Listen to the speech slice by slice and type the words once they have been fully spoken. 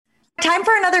Time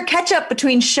for another catch up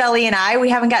between Chellee and I. We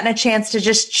haven't gotten a chance to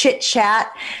just chit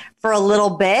chat for a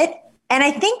little bit. And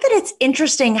I think that it's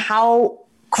interesting how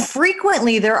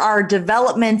frequently there are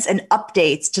developments and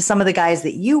updates to some of the guys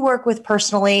that you work with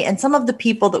personally and some of the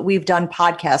people that we've done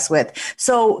podcasts with.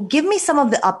 So give me some of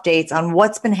the updates on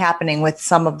what's been happening with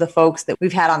some of the folks that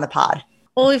we've had on the pod.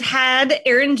 Well, we've had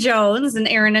Aaron Jones and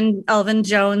Aaron and Elvin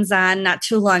Jones on not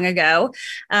too long ago.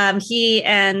 He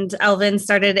and Elvin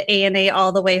started A&A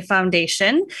All the Way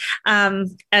Foundation.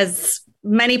 As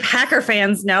many Packer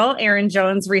fans know, Aaron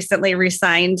Jones recently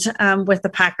re-signed with the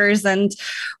Packers. And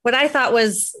what I thought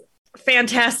was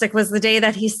fantastic was the day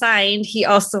that he signed, he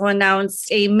also announced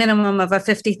a minimum of a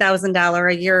 $50,000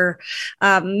 a year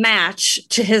match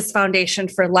to his foundation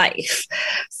for life.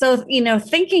 So,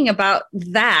 thinking about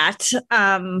that,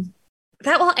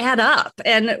 that will add up.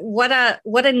 And what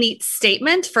a neat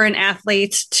statement for an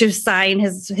athlete to sign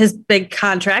his big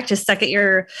contract, his second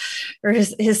year or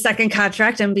his second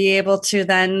contract, and be able to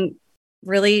then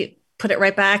really put it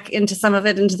right back into some of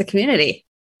it into the community.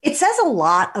 It says a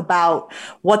lot about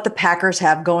what the Packers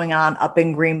have going on up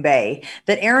in Green Bay,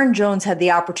 that Aaron Jones had the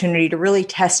opportunity to really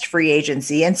test free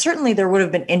agency. And certainly there would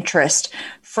have been interest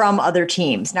from other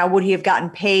teams. Now, would he have gotten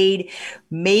paid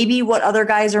maybe what other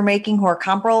guys are making who are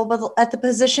comparable at the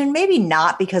position? Maybe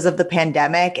not, because of the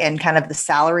pandemic and kind of the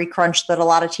salary crunch that a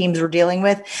lot of teams were dealing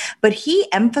with. But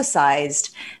he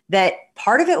emphasized that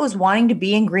part of it was wanting to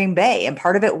be in Green Bay, and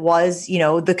part of it was,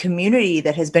 the community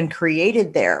that has been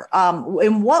created there.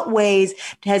 In what ways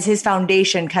has his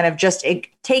foundation kind of just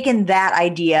taken that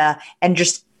idea and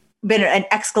just been an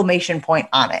exclamation point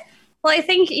on it? Well, I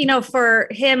think, for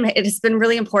him, it has been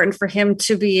really important for him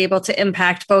to be able to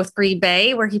impact both Green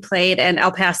Bay, where he played, and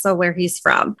El Paso, where he's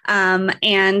from.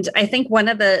 And I think one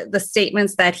of the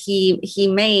statements that he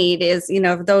made is,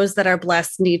 those that are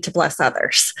blessed need to bless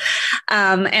others.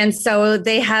 And so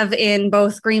they have in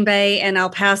both Green Bay and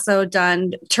El Paso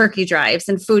done turkey drives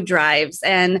and food drives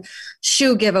and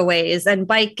shoe giveaways and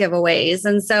bike giveaways.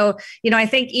 And so, I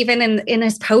think even in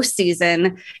his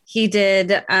postseason, he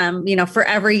did, for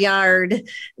every yard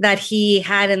that he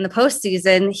had in the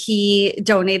postseason, he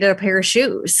donated a pair of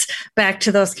shoes back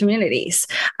to those communities.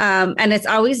 And it's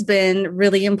always been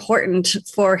really important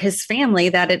for his family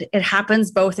that it happens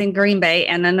both in Green Bay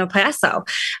and in El Paso.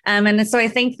 And so I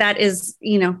think that is,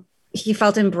 he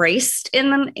felt embraced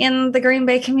in the Green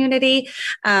Bay community.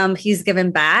 He's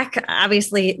given back.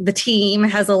 Obviously, the team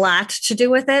has a lot to do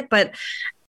with it, but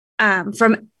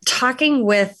from talking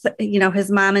with, his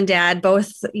mom and dad,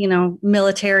 both,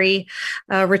 military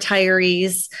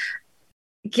retirees,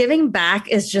 giving back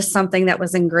is just something that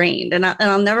was ingrained. And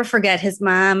I'll never forget, his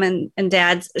mom and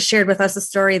dad shared with us a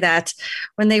story that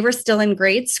when they were still in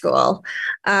grade school,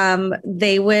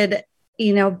 they would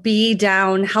be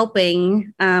down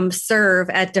helping serve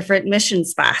at different mission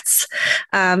spots,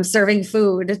 serving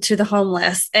food to the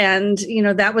homeless. And,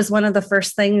 that was one of the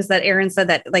first things that Aaron said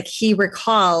that he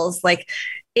recalls,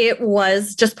 it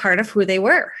was just part of who they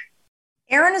were.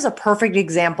 Aaron is a perfect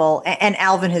example, and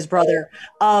Alvin, his brother,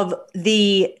 of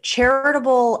the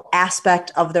charitable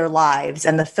aspect of their lives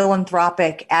and the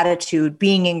philanthropic attitude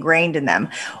being ingrained in them.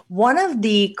 One of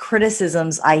the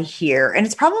criticisms I hear, and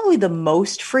it's probably the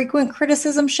most frequent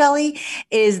criticism, Chellee,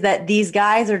 is that these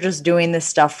guys are just doing this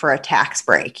stuff for a tax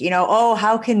break. Oh,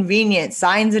 how convenient,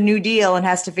 signs a new deal and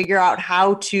has to figure out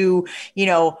how to,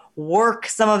 work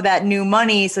some of that new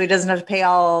money so he doesn't have to pay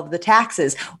all of the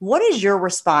taxes. What is your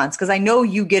response? Because I know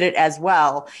you get it as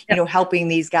well, helping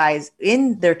these guys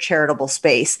in their charitable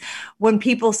space. When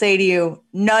people say to you,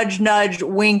 nudge, nudge,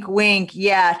 wink, wink,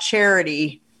 yeah,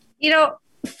 charity.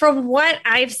 From what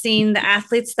I've seen, the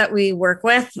athletes that we work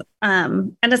with,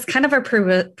 and it's kind of a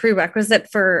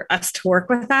prerequisite for us to work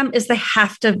with them, is they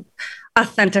have to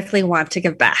authentically want to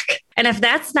give back. And if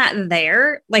that's not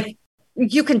there,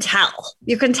 you can tell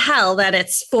that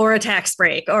it's for a tax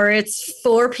break or it's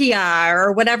for PR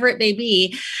or whatever it may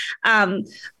be.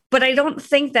 But I don't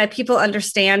think that people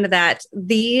understand that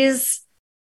these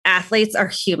athletes are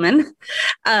human.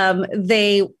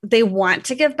 They want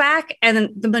to give back, and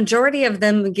the majority of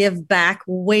them give back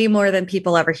way more than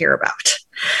people ever hear about.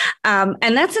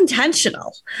 And that's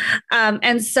intentional.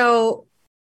 And so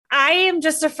I am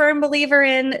just a firm believer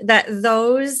in that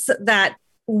those that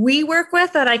we work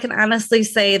with, that I can honestly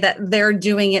say that they're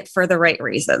doing it for the right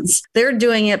reasons. They're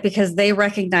doing it because they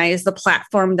recognize the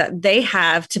platform that they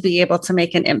have to be able to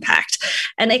make an impact.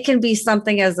 And it can be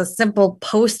something as a simple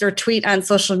post or tweet on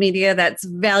social media that's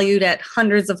valued at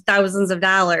hundreds of thousands of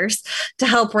dollars to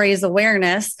help raise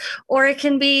awareness. Or it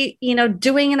can be,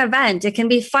 doing an event. It can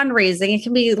be fundraising. It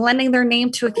can be lending their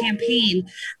name to a campaign.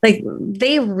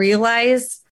 They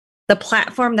realize the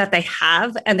platform that they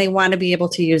have, and they want to be able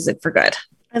to use it for good.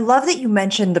 I love that you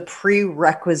mentioned the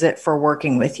prerequisite for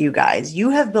working with you guys.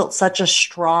 You have built such a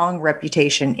strong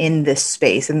reputation in this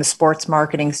space, in the sports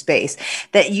marketing space,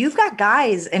 that you've got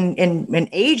guys and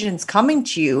agents coming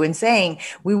to you and saying,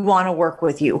 we want to work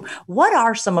with you. What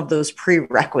are some of those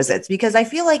prerequisites? Because I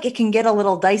feel like it can get a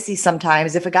little dicey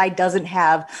sometimes if a guy doesn't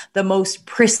have the most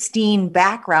pristine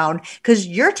background, because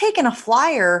you're taking a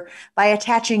flyer by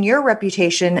attaching your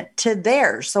reputation to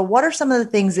theirs. So what are some of the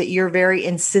things that you're very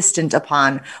insistent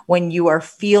upon when you are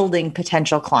fielding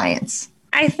potential clients?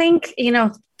 I think,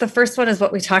 the first one is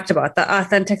what we talked about, the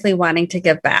authentically wanting to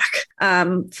give back.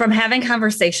 From having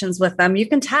conversations with them, you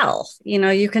can tell,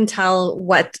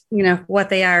 what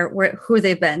they are, who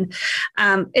they've been.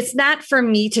 It's not for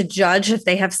me to judge if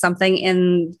they have something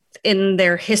in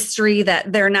their history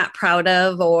that they're not proud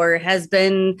of or has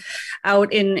been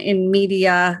out in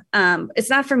media. It's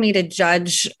not for me to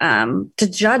judge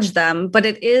them, but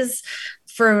it is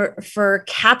for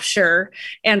capture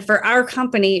and for our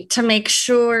company to make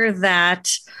sure that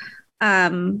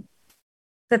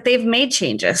that they've made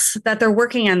changes, that they're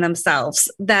working on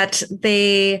themselves, that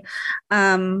they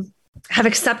have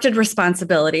accepted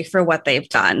responsibility for what they've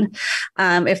done.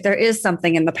 If there is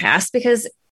something in the past, because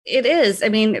it is,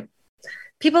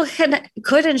 people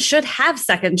could and should have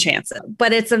second chances,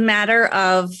 but it's a matter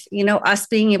of, us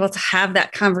being able to have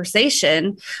that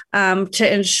conversation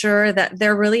to ensure that they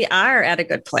really are at a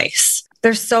good place.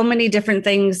 There's so many different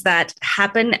things that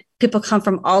happen. People come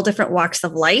from all different walks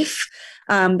of life.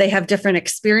 They have different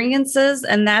experiences,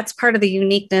 and that's part of the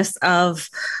uniqueness of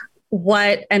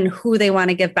what and who they want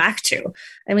to give back to.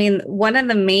 One of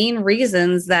the main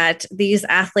reasons that these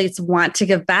athletes want to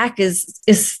give back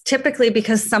is typically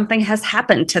because something has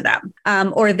happened to them,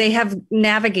 or they have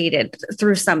navigated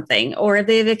through something, or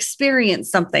they've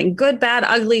experienced something, good, bad,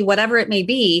 ugly, whatever it may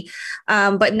be.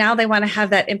 But now they want to have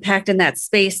that impact in that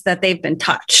space that they've been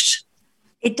touched.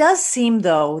 It does seem,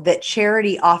 though, that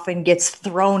charity often gets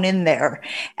thrown in there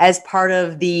as part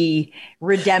of the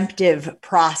redemptive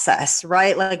process,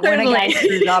 right? Like when a guy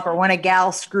screws up or when a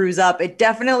gal screws up, it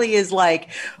definitely is like,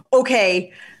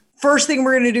 okay, first thing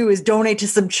we're going to do is donate to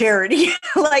some charity.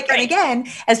 Right. And again,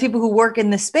 as people who work in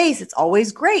this space, it's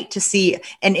always great to see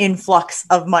an influx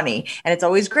of money, and it's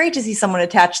always great to see someone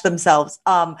attach themselves.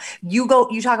 You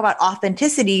talk about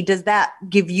authenticity. Does that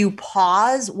give you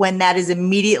pause when that is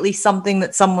immediately something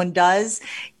that someone does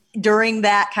during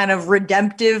that kind of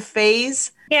redemptive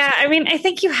phase? Yeah. I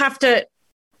think you have to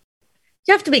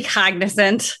be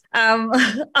cognizant of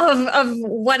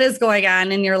what is going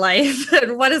on in your life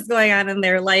and what is going on in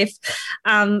their life,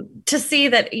 to see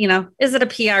that, is it a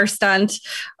PR stunt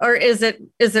or is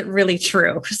it really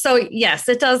true? So yes,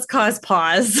 it does cause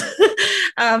pause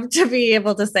to be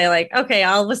able to say like, okay,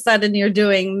 all of a sudden you're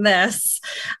doing this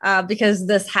because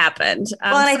this happened.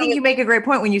 And I think you make a great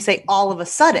point when you say all of a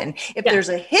sudden. If there's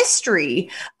a history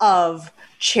of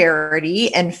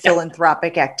charity and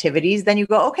philanthropic activities, then you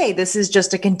go, okay, this is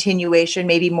just a continuation,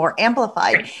 maybe more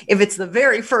amplified. If it's the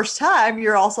very first time,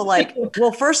 you're also like,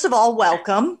 well, first of all,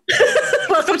 welcome.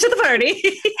 Welcome to the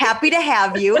party. Happy to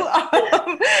have you.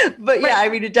 But yeah,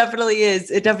 it definitely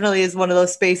is. It definitely is one of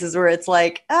those spaces where it's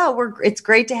like, it's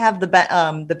great to have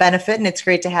the benefit, and it's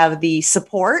great to have the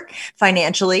support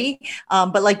financially.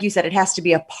 But like you said, it has to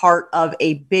be a part of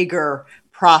a bigger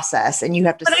process, and you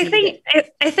have to. But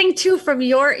I think too, from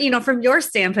your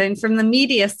standpoint, from the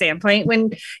media standpoint,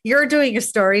 when you're doing a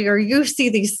story or you see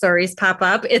these stories pop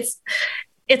up, it's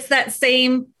that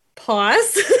same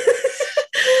pause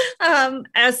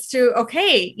as to,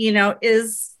 okay,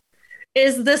 is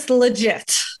this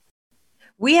legit?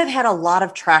 We have had a lot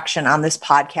of traction on this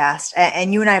podcast,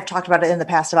 and you and I have talked about it in the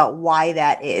past about why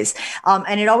that is,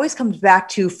 and it always comes back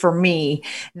to, for me,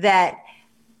 that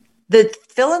the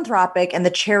philanthropic and the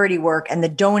charity work and the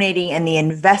donating and the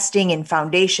investing in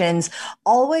foundations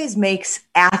always makes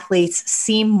athletes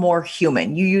seem more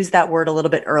human. You used that word a little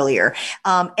bit earlier,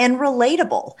 and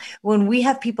relatable. When we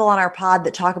have people on our pod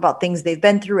that talk about things they've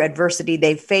been through, adversity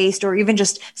they've faced, or even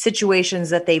just situations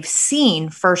that they've seen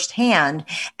firsthand,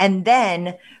 and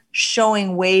then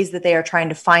showing ways that they are trying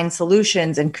to find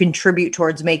solutions and contribute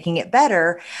towards making it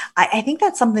better. I think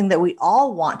that's something that we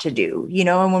all want to do,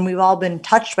 and when we've all been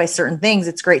touched by certain things,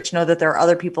 it's great to know that there are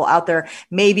other people out there,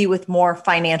 maybe with more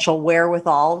financial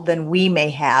wherewithal than we may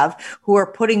have, who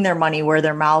are putting their money where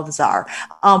their mouths are.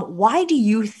 Why do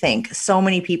you think so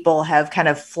many people have kind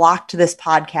of flocked to this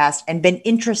podcast and been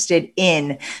interested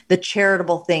in the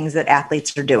charitable things that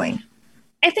athletes are doing?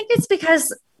 I think it's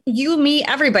because you, me,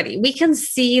 everybody, we can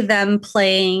see them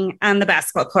playing on the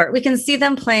basketball court. We can see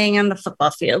them playing on the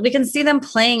football field. We can see them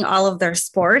playing all of their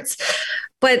sports,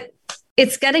 but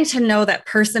it's getting to know that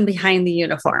person behind the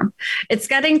uniform. It's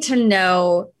getting to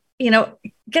know,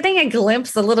 getting a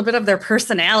glimpse, a little bit of their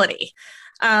personality,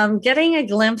 getting a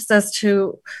glimpse as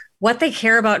to what they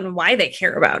care about and why they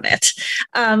care about it.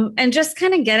 And just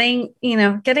kind of getting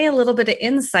a little bit of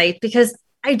insight, because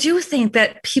I do think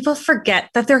that people forget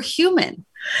that they're human.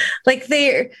 Like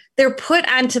they're put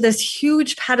onto this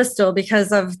huge pedestal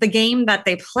because of the game that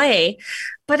they play.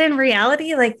 But in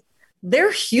reality, like,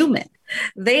 they're human.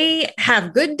 They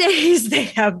have good days. They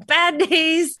have bad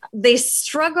days. They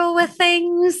struggle with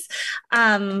things.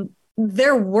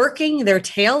 They're working their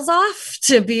tails off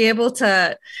to be able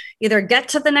to either get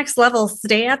to the next level,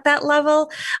 stay at that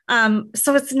level.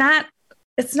 So it's not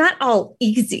all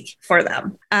easy for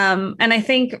them. And I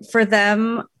think for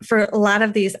them, for a lot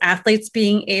of these athletes,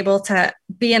 being able to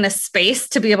be in a space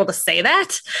to be able to say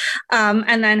that,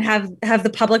 and then have the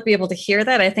public be able to hear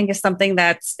that, I think is something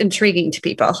that's intriguing to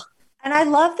people. And I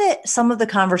love that some of the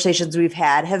conversations we've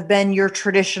had have been your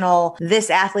traditional,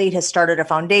 this athlete has started a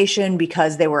foundation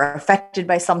because they were affected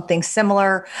by something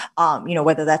similar,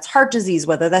 whether that's heart disease,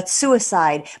 whether that's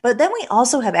suicide. But then we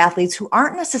also have athletes who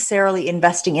aren't necessarily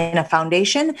investing in a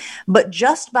foundation, but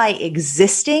just by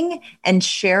existing and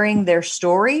sharing their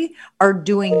story are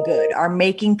doing good, are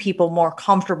making people more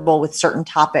comfortable with certain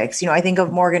topics. I think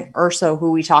of Morgan Urso, who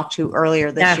we talked to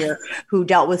earlier this year, who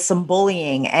dealt with some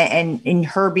bullying, and in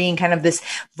her being kind of this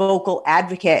vocal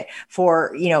advocate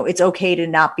for, it's okay to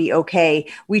not be okay.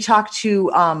 We talked to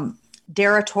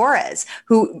Dara Torres,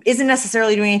 who isn't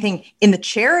necessarily doing anything in the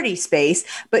charity space,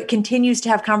 but continues to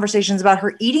have conversations about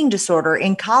her eating disorder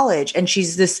in college. And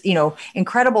she's this,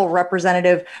 incredible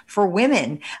representative for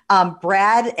women.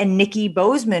 Brad and Nikki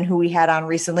Bozeman, who we had on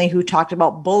recently, who talked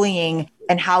about bullying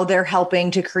and how they're helping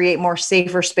to create more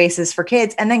safer spaces for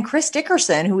kids. And then Chris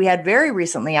Dickerson, who we had very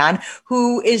recently on,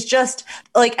 who is just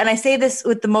like, and I say this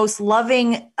with the most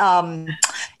loving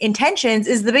intentions,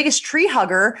 is the biggest tree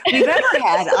hugger we've ever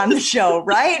had on the show,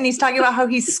 right? And he's talking about how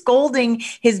he's scolding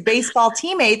his baseball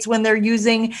teammates when they're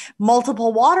using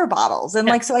multiple water bottles. And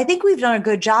so I think we've done a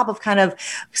good job of kind of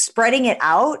spreading it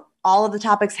out. All of the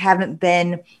topics haven't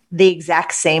been the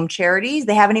exact same charities.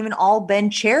 They haven't even all been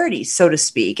charities, so to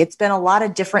speak. It's been a lot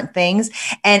of different things.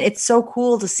 And it's so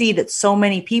cool to see that so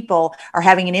many people are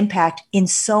having an impact in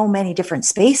so many different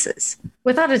spaces.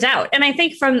 Without a doubt. And I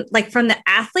think from the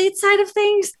athlete side of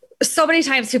things, so many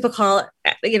times people call,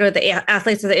 the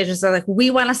athletes or the agents are like,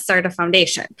 we want to start a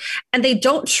foundation. And they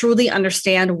don't truly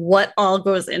understand what all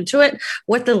goes into it,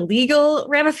 what the legal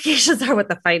ramifications are, what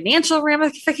the financial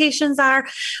ramifications are,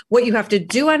 what you have to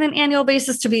do on an annual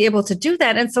basis to be able to do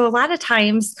that. And so a lot of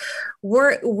times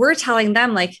we're telling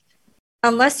them, like,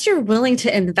 unless you're willing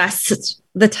to invest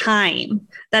the time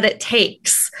that it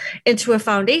takes into a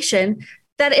foundation,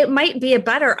 that it might be a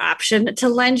better option to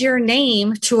lend your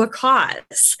name to a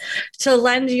cause, to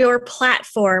lend your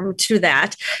platform to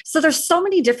that. So there's so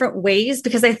many different ways,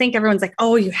 because I think everyone's like,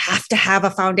 oh, you have to have a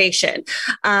foundation,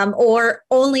 or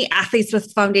only athletes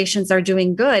with foundations are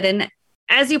doing good. And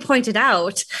as you pointed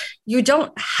out, you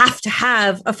don't have to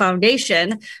have a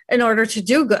foundation in order to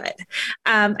do good.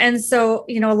 And so,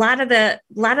 a lot of the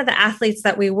athletes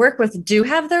that we work with do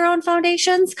have their own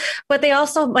foundations, but they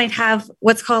also might have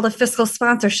what's called a fiscal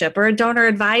sponsorship or a donor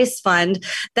advised fund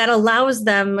that allows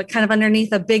them kind of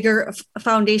underneath a bigger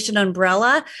foundation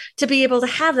umbrella to be able to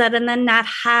have that and then not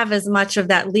have as much of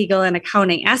that legal and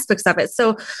accounting aspects of it.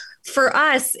 So for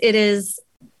us, it is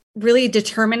really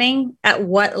determining at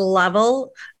what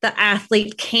level the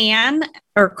athlete can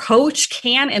or coach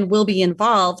can and will be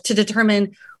involved to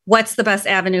determine what's the best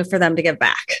avenue for them to give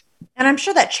back. And I'm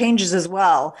sure that changes as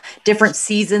well. Different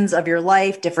seasons of your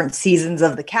life, different seasons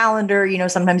of the calendar.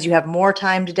 Sometimes you have more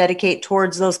time to dedicate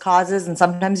towards those causes and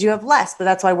sometimes you have less. But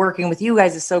that's why working with you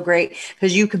guys is so great,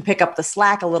 because you can pick up the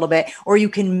slack a little bit, or you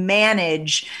can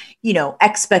manage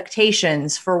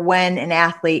expectations for when an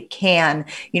athlete can,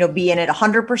 be in it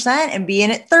 100% and be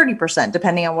in it 30%,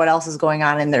 depending on what else is going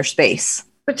on in their space.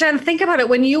 But Jen, think about it.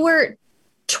 When you were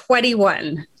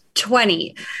 21,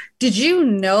 20, did you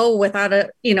know without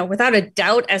a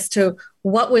doubt as to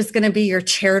what was going to be your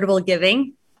charitable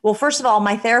giving? Well, first of all,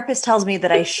 my therapist tells me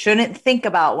that I shouldn't think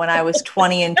about when I was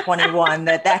 20 and 21,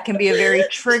 that can be a very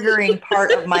triggering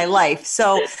part of my life.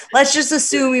 So let's just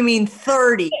assume you mean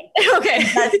 30. Okay.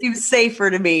 That seems safer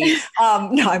to me.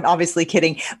 No, I'm obviously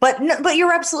kidding, but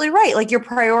you're absolutely right. Like, your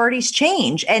priorities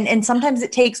change, and sometimes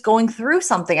it takes going through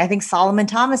something. I think Solomon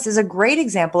Thomas is a great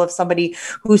example of somebody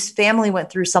whose family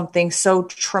went through something so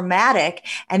traumatic,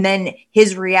 and then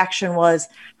his reaction was,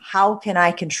 how can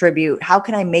I contribute? How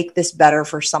can I make this better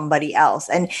for somebody else?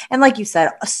 And like you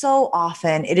said, so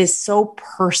often it is so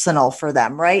personal for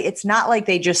them, right? It's not like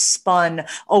they just spun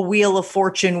a Wheel of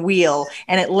Fortune wheel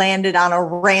and it landed on a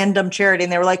random charity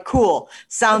and they were like, cool,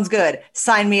 sounds good,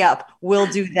 sign me up, we'll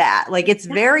do that. Like, it's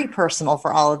very personal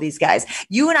for all of these guys.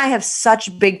 You and I have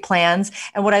such big plans.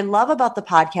 And what I love about the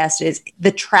podcast is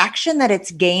the traction that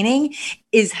it's gaining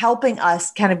is helping us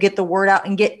kind of get the word out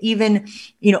and get even,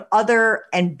 other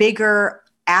and bigger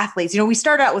athletes. We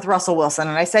started out with Russell Wilson,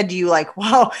 and I said to you, like,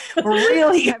 wow,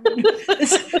 really,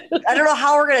 I don't know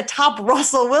how we're going to top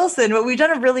Russell Wilson, but we've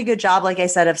done a really good job, like I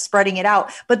said, of spreading it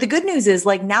out. But the good news is,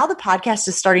 like, now the podcast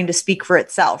is starting to speak for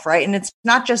itself, right? And it's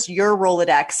not just your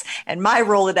Rolodex and my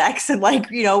Rolodex.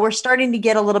 And we're starting to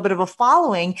get a little bit of a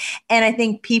following. And I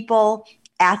think people,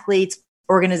 athletes,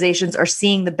 organizations are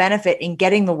seeing the benefit in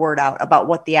getting the word out about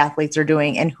what the athletes are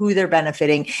doing and who they're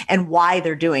benefiting and why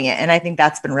they're doing it. And I think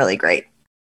that's been really great.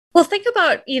 Well, think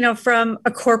about, from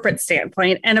a corporate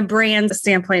standpoint and a brand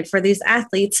standpoint for these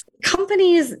athletes.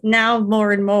 Companies now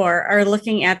more and more are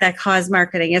looking at that cause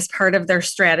marketing as part of their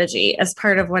strategy, as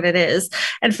part of what it is.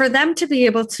 And for them to be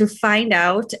able to find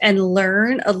out and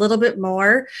learn a little bit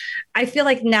more, I feel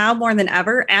like now more than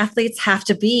ever, athletes have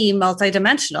to be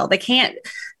multidimensional.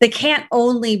 They can't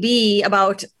only be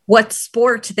about what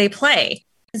sport they play.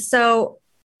 So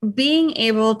being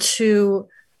able to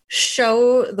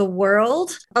show the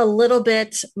world a little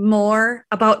bit more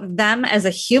about them as a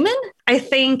human, I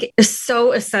think is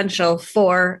so essential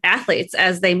for athletes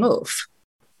as they move.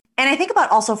 And I think about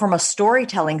also from a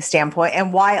storytelling standpoint,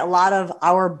 and why a lot of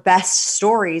our best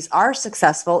stories are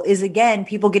successful is, again,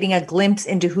 people getting a glimpse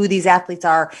into who these athletes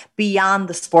are beyond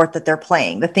the sport that they're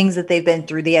playing, the things that they've been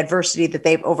through, the adversity that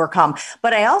they've overcome.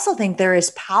 But I also think there is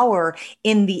power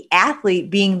in the athlete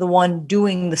being the one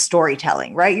doing the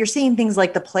storytelling, right? You're seeing things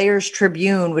like the Players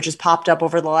Tribune, which has popped up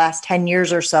over the last 10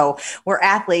 years or so, where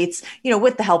athletes,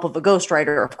 with the help of a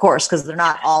ghostwriter, of course, because they're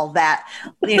not all that,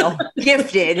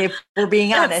 gifted, if we're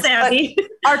being honest. But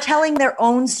are telling their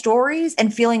own stories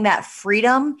and feeling that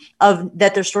freedom of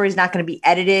that their story is not going to be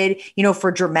edited, for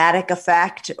dramatic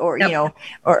effect or, yep.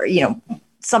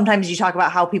 Sometimes you talk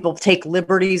about how people take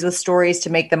liberties with stories to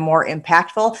make them more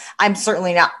impactful. I'm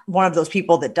certainly not one of those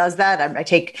people that does that.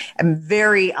 I'm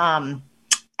very,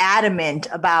 adamant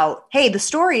about, hey, the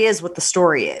story is what the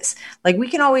story is. Like, we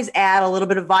can always add a little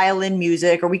bit of violin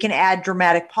music, or we can add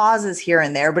dramatic pauses here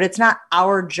and there, but it's not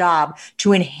our job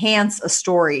to enhance a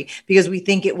story because we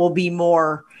think it will be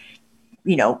more,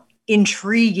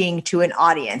 intriguing to an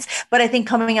audience. But I think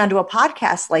coming onto a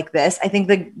podcast like this, I think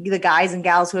the guys and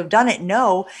gals who have done it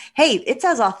know, hey, it's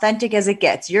as authentic as it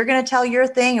gets. You're going to tell your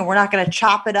thing and we're not going to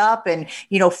chop it up and,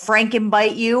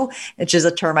 Frankenbite you, which is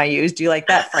a term I use. Do you like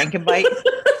that, Frankenbite?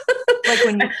 Like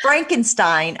when you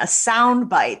Frankenstein a sound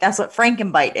bite, that's what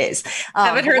Frankenbite is.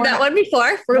 Haven't heard that one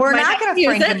before. We're not going to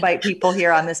Frankenbite people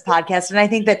here on this podcast. And I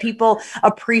think that people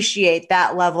appreciate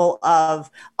that level of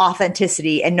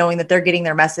authenticity and knowing that they're getting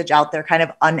their message out there kind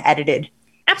of unedited.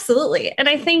 Absolutely. And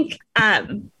I think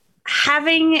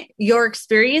having your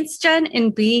experience, Jen,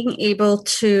 in being able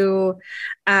to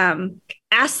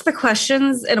ask the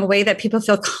questions in a way that people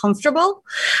feel comfortable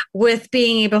with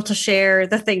being able to share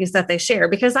the things that they share.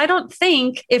 Because I don't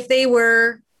think if they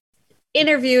were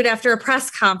interviewed after a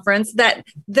press conference that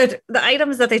the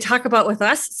items that they talk about with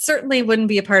us certainly wouldn't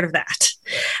be a part of that.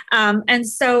 And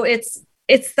so it's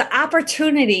the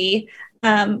opportunity,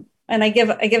 and I give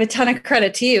a ton of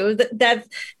credit to you that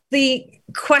the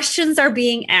questions are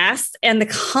being asked and the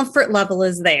comfort level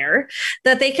is there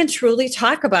that they can truly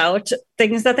talk about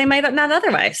things that they might not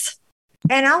otherwise.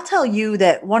 And I'll tell you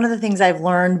that one of the things I've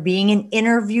learned being an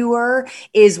interviewer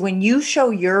is when you show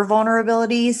your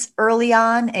vulnerabilities early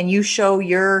on and you show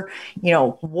your,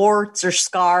 warts or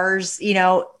scars,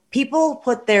 people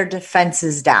put their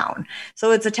defenses down.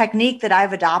 So it's a technique that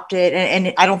I've adopted,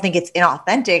 and I don't think it's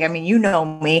inauthentic. I mean, you know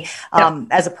me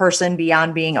as a person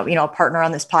beyond being a partner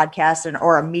on this podcast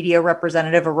or a media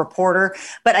representative, a reporter.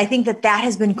 But I think that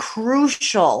has been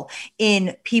crucial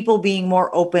in people being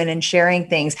more open and sharing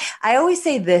things. I always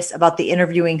say this about the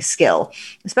interviewing skill,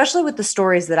 especially with the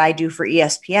stories that I do for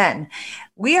ESPN.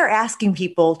 we are asking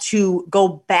people to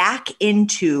go back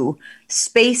into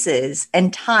spaces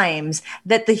and times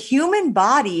that the human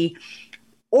body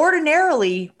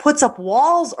ordinarily puts up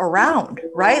walls around,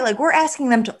 right? Like we're asking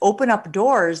them to open up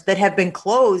doors that have been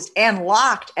closed and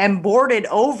locked and boarded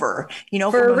over,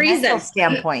 for from a reason. mental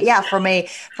standpoint. Yeah, from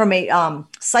a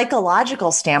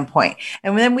psychological standpoint.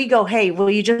 And then we go, hey,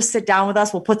 will you just sit down with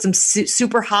us? We'll put some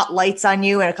super hot lights on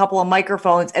you and a couple of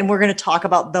microphones, and we're going to talk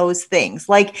about those things.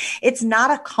 Like it's not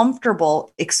a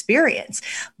comfortable experience,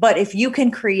 but if you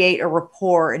can create a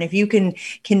rapport and if you can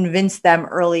convince them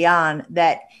early on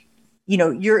that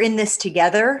you're in this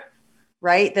together,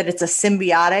 right? That it's a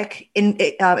symbiotic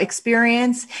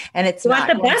experience, and it's you want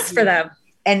the best for them.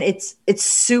 And it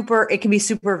can be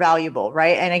super valuable,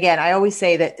 right? And again, I always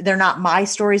say that they're not my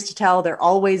stories to tell. They're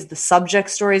always the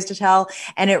subject stories to tell.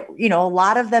 And a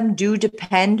lot of them do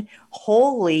depend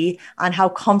wholly on how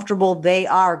comfortable they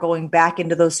are going back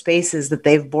into those spaces that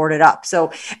they've boarded up.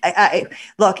 So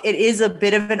look, it is a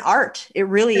bit of an art. It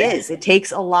really is. It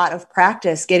takes a lot of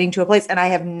practice getting to a place. And I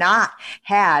have not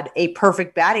had a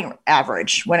perfect batting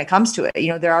average when it comes to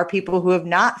it. There are people who have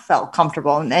not felt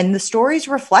comfortable, and the stories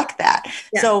reflect that.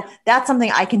 Yeah. So that's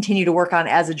something I continue to work on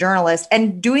as a journalist,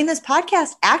 and doing this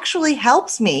podcast actually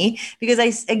helps me because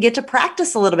I get to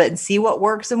practice a little bit and see what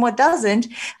works and what doesn't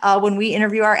when we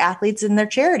interview our athletes and their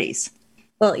charities.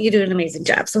 Well, you do an amazing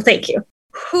job. So thank you.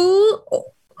 Who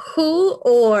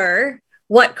or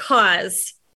what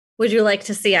cause would you like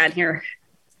to see on here?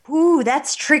 Ooh,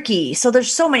 that's tricky. So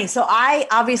there's so many. So I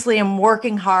obviously am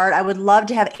working hard. I would love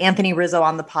to have Anthony Rizzo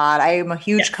on the pod. I am a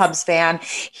huge Cubs fan.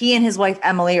 He and his wife,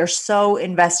 Emily, are so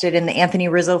invested in the Anthony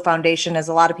Rizzo Foundation. As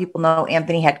a lot of people know,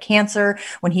 Anthony had cancer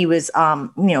when he was,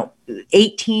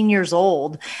 18 years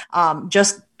old,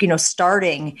 just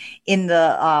starting in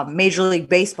the Major League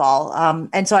Baseball.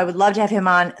 And so I would love to have him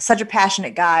on. Such a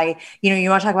passionate guy. You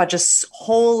want to talk about just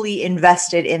wholly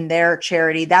invested in their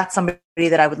charity. That's somebody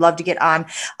that I would love to get on.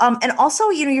 And also,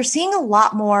 you're seeing a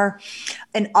lot more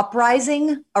an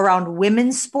uprising around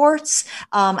women's sports.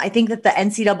 I think that the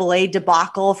NCAA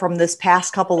debacle from this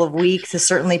past couple of weeks has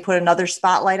certainly put another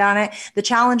spotlight on it. The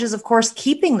challenge is, of course,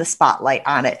 keeping the spotlight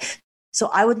on it. So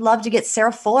I would love to get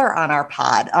Sarah Fuller on our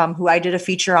pod, who I did a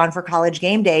feature on for College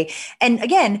Game Day. And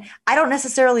again, I don't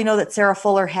necessarily know that Sarah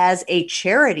Fuller has a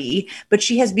charity, but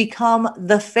she has become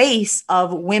the face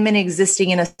of women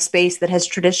existing in a space that has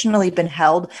traditionally been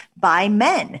held by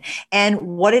men, and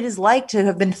what it is like to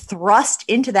have been thrust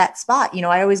into that spot.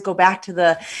 I always go back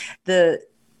to the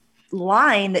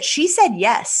line that she said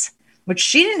yes, which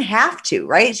she didn't have to,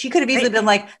 right? She could have easily been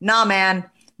like, nah, man,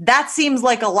 that seems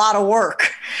like a lot of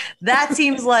work. That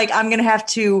seems like I'm going to have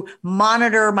to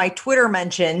monitor my Twitter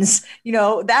mentions.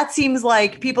 That seems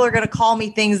like people are going to call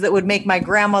me things that would make my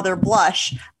grandmother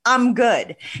blush. I'm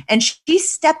good. And she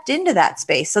stepped into that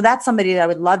space. So that's somebody that I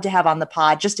would love to have on the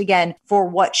pod, just again, for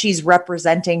what she's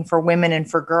representing for women and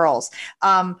for girls.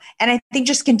 And I think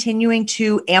just continuing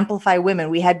to amplify women.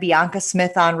 We had Bianca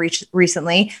Smith on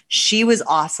recently. She was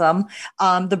awesome.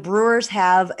 The Brewers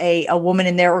have a woman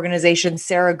in their organization,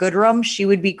 Sarah Goodrum. She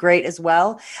would be great as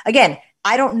well. Again,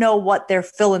 I don't know what their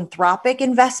philanthropic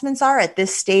investments are at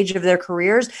this stage of their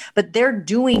careers, but they're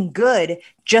doing good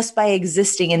just by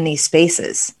existing in these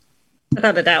spaces.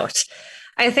 Without a doubt.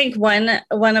 I think one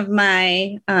of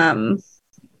my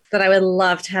that I would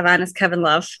love to have on is Kevin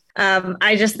Love.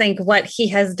 I just think what he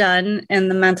has done in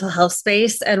the mental health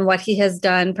space and what he has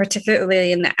done,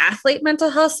 particularly in the athlete mental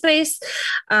health space,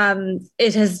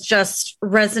 it has just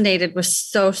resonated with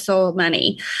so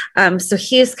many. So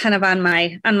he's kind of on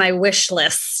my wish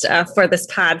list for this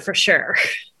pod for sure.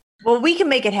 Well, we can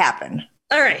make it happen.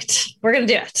 All right. We're going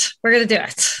to do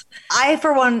it. I,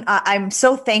 for one, I'm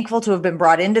so thankful to have been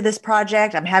brought into this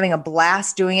project. I'm having a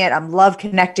blast doing it. I love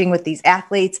connecting with these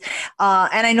athletes.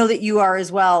 And I know that you are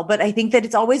as well. But I think that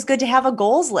it's always good to have a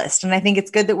goals list. And I think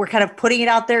it's good that we're kind of putting it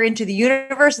out there into the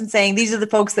universe and saying, these are the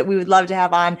folks that we would love to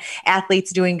have on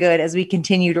Athletes Doing Good as we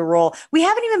continue to roll. We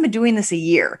haven't even been doing this a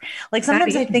year. Like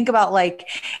sometimes I think about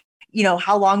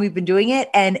how long we've been doing it.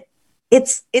 And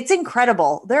it's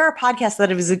incredible. There are podcasts that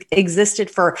have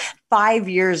existed for 5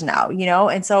 years now,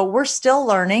 and so we're still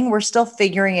learning, we're still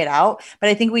figuring it out, but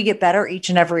I think we get better each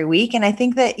and every week. And I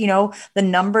think that, the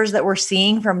numbers that we're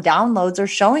seeing from downloads are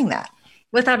showing that.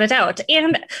 Without a doubt.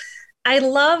 And I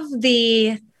love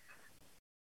the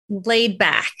laid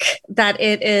back that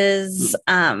it is,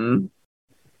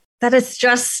 that it's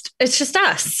just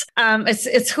us.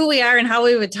 It's who we are and how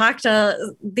we would talk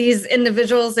to these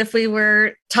individuals if we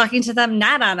were talking to them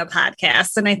not on a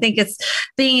podcast. And I think it's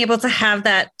being able to have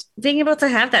that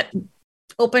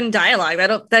open dialogue,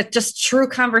 that just true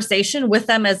conversation with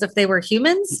them as if they were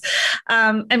humans,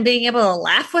 and being able to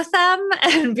laugh with them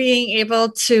and being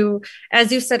able to,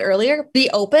 as you said earlier, be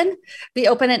open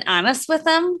and honest with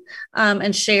them,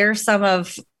 and share some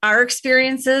of our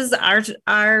experiences,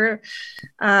 our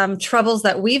troubles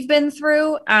that we've been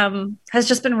through, has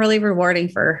just been really rewarding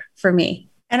for me.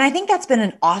 And I think that's been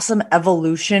an awesome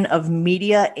evolution of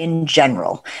media in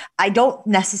general. I don't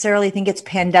necessarily think it's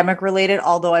pandemic related,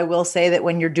 although I will say that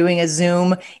when you're doing a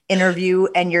Zoom interview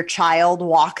and your child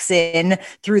walks in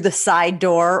through the side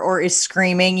door or is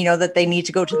screaming, that they need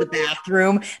to go to the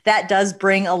bathroom, that does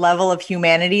bring a level of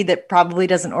humanity that probably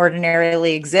doesn't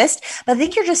ordinarily exist. But I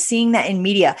think you're just seeing that in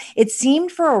media. It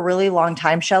seemed for a really long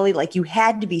time, Chellee, like you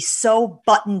had to be so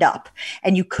buttoned up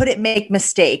and you couldn't make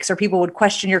mistakes or people would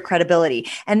question your credibility.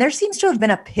 And there seems to have been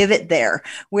a pivot there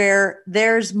where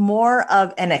there's more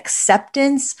of an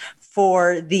acceptance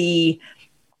for the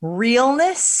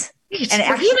realness and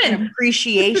actually an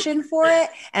appreciation for it.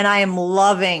 And I am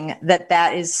loving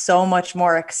that is so much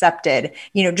more accepted,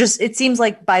 it seems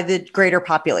like by the greater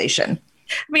population.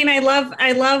 I mean, I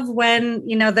love when,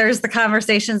 there's the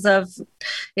conversations of,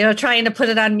 trying to put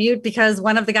it on mute because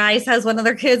one of the guys has one of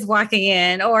their kids walking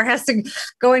in or has to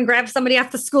go and grab somebody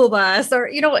off the school bus or,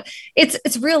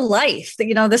 it's real life.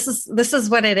 This is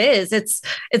what it is.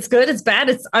 It's good. It's bad.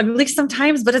 It's ugly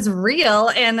sometimes, but it's real.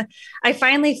 And I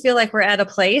finally feel like we're at a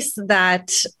place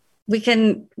that we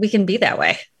can be that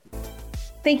way.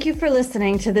 Thank you for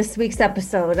listening to this week's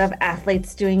episode of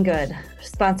Athletes Doing Good,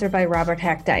 sponsored by Robert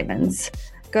Hack Diamonds.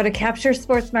 Go to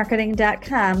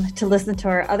capturesportsmarketing.com to listen to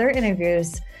our other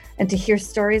interviews and to hear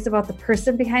stories about the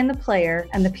person behind the player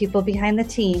and the people behind the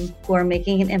team who are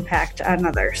making an impact on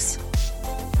others.